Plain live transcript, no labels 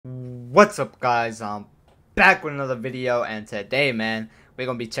What's up, guys? I'm back with another video, and today, man, we're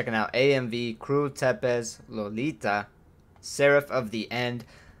gonna be checking out AMV Krul Tepes Lolita Seraph of the End.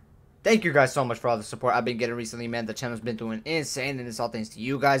 Thank you guys so much for all the support I've been getting recently, man. The channel's been doing insane, and it's all thanks to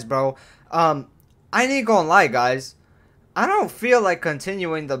you guys, bro. I ain't gonna lie, guys, I don't feel like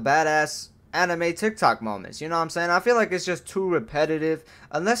continuing the badass anime TikTok moments, you know what I'm saying? I feel like it's just too repetitive.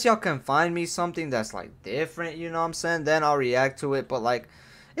 Unless y'all can find me something that's like different, you know what I'm saying, then I'll react to it. But like,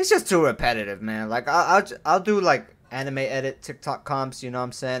 it's just too repetitive, man. Like, I'll do like anime edit TikTok comps, you know what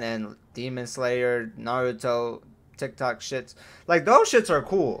I'm saying, and Demon Slayer, Naruto TikTok shits. Like, those shits are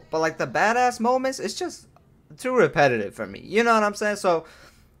cool, but like the badass moments, it's just too repetitive for me, you know what I'm saying? So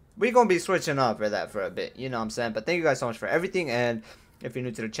we're gonna be switching up for that for a bit, you know what I'm saying? But thank you guys so much for everything, and if you're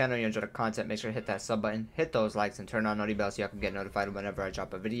new to the channel, you enjoy the content, make sure to hit that sub button, hit those likes, and turn on NOTI bell so y'all can get notified whenever I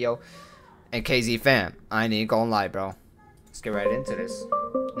drop a video. And KZ fam, I ain't gonna lie, bro. Let's get right into this.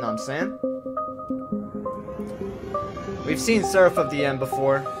 You know what I'm saying? We've seen Seraph of the End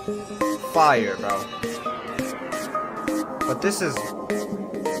before. Fire, bro. But this is...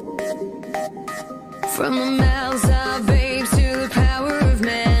 From the mouths of babes to the power of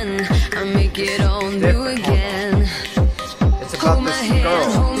men, I make it all new again. Hold my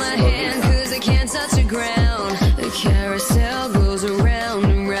hand, cause I can't touch the ground. The carousel goes around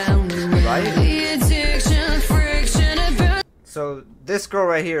and round and round. Right? The addiction, friction, so this girl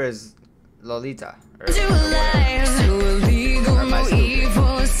right here is Lolita. to lies, so illegal, no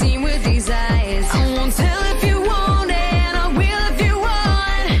evil, seen with these eyes. I won't tell if you want, and I will if you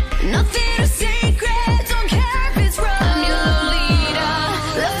want. Nothing is sacred, don't care if it's wrong. I'm your Lolita,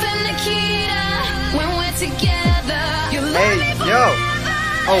 love and Nikita. When we're together, you love me forever. Yo.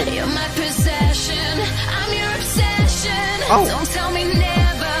 Oh. You're my possession, I'm your obsession. Oh. Don't tell me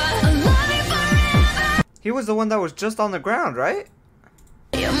never, I love you forever. He was the one that was just on the ground, right?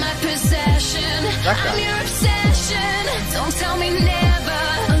 You're my possession, I'm your obsession. Don't tell me never,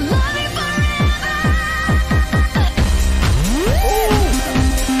 I love you forever.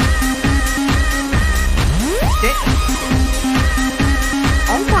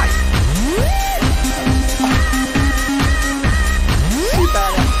 Oh my.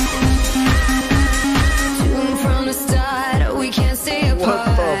 Tuned from the start, we can't stay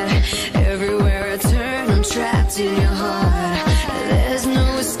apart. Everywhere I turn, I'm trapped in your heart. There's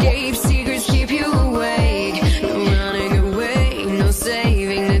no escape, secrets keep you awake. No running away, no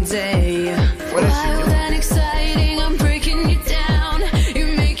saving the day. Wild and exciting, I'm breaking you down.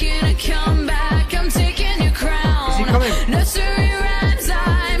 You're making a comeback, I'm taking your crown. Is he coming? Nursery rhymes,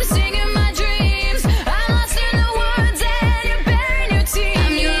 I'm singing my dreams. I'm lost in the woods and you're bearing your teeth.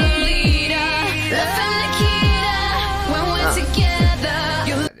 I'm your Lolita, love and Nikita. When we're together,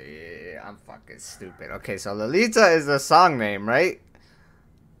 Yeah, I'm fucking stupid. Okay, so Lolita is the song name, right?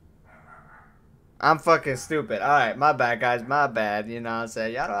 I'm fucking stupid. Alright, my bad, guys. My bad. You know what I'm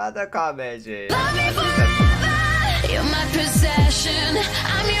saying? Y'all don't have to comment shit. love me forever. You're my possession,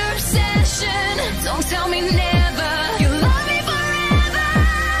 I'm your obsession. Don't tell me never, you love me forever.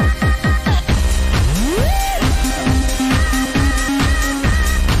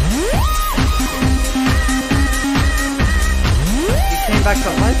 He came back to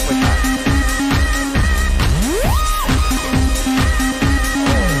life with that.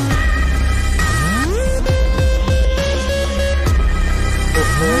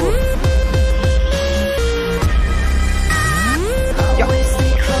 Always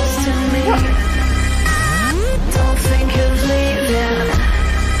stay close to me. Don't think of leaving.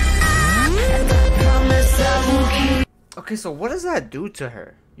 And I promise I will keep. Okay, so what does that do to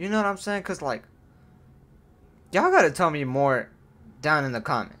her? You know what I'm saying? Because, like, y'all gotta tell me more down in the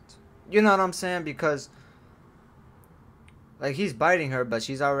comments. You know what I'm saying? Because, like, he's biting her, but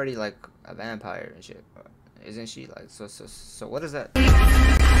she's already, like, a vampire and shit. Isn't she? Like, so what is that? I'm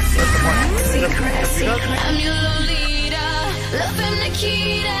your Lolita, love and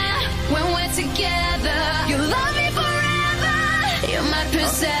Nikita. When we're together, you love me forever. You're my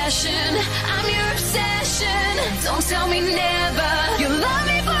possession, I'm your obsession. Don't tell me never, you love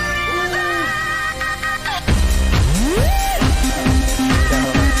me forever.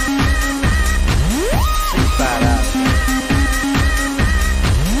 She's badass.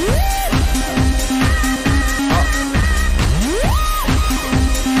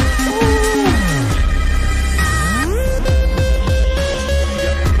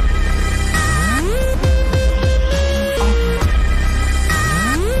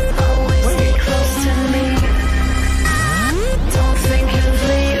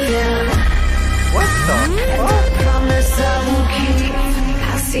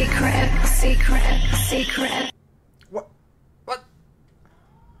 Secret.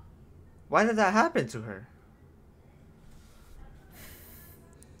 Why did that happen to her?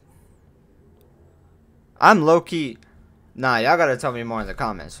 I'm low-key. Nah, y'all gotta tell me more in the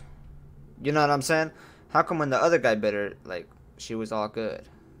comments. You know what I'm saying? How come when the other guy bit her, like, she was all good?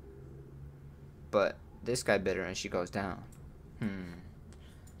 But this guy bit her and she goes down. Don't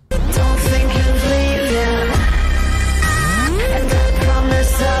think you're leaving, and I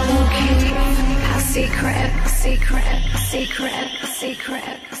promise I will keep a secret.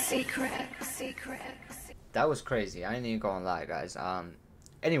 That was crazy. I ain't even gonna lie, guys.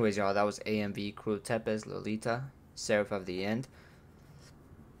 Anyways, y'all, that was AMV Krul Tepes Lolita Seraph of the End.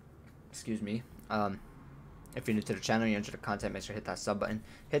 Excuse me. If you're new to the channel, you're into the content, make sure to hit that sub button,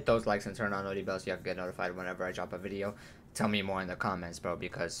 hit those likes, and turn on NOTI bells so you can get notified whenever I drop a video. Tell me more in the comments, bro,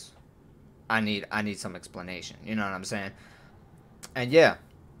 because I need some explanation. You know what I'm saying? And yeah,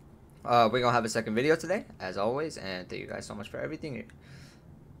 we're gonna have a second video today, as always, and thank you guys so much for everything.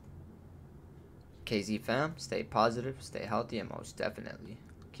 KZ fam, stay positive, stay healthy, and most definitely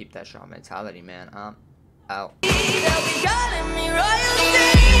keep that strong mentality, man. I'm out.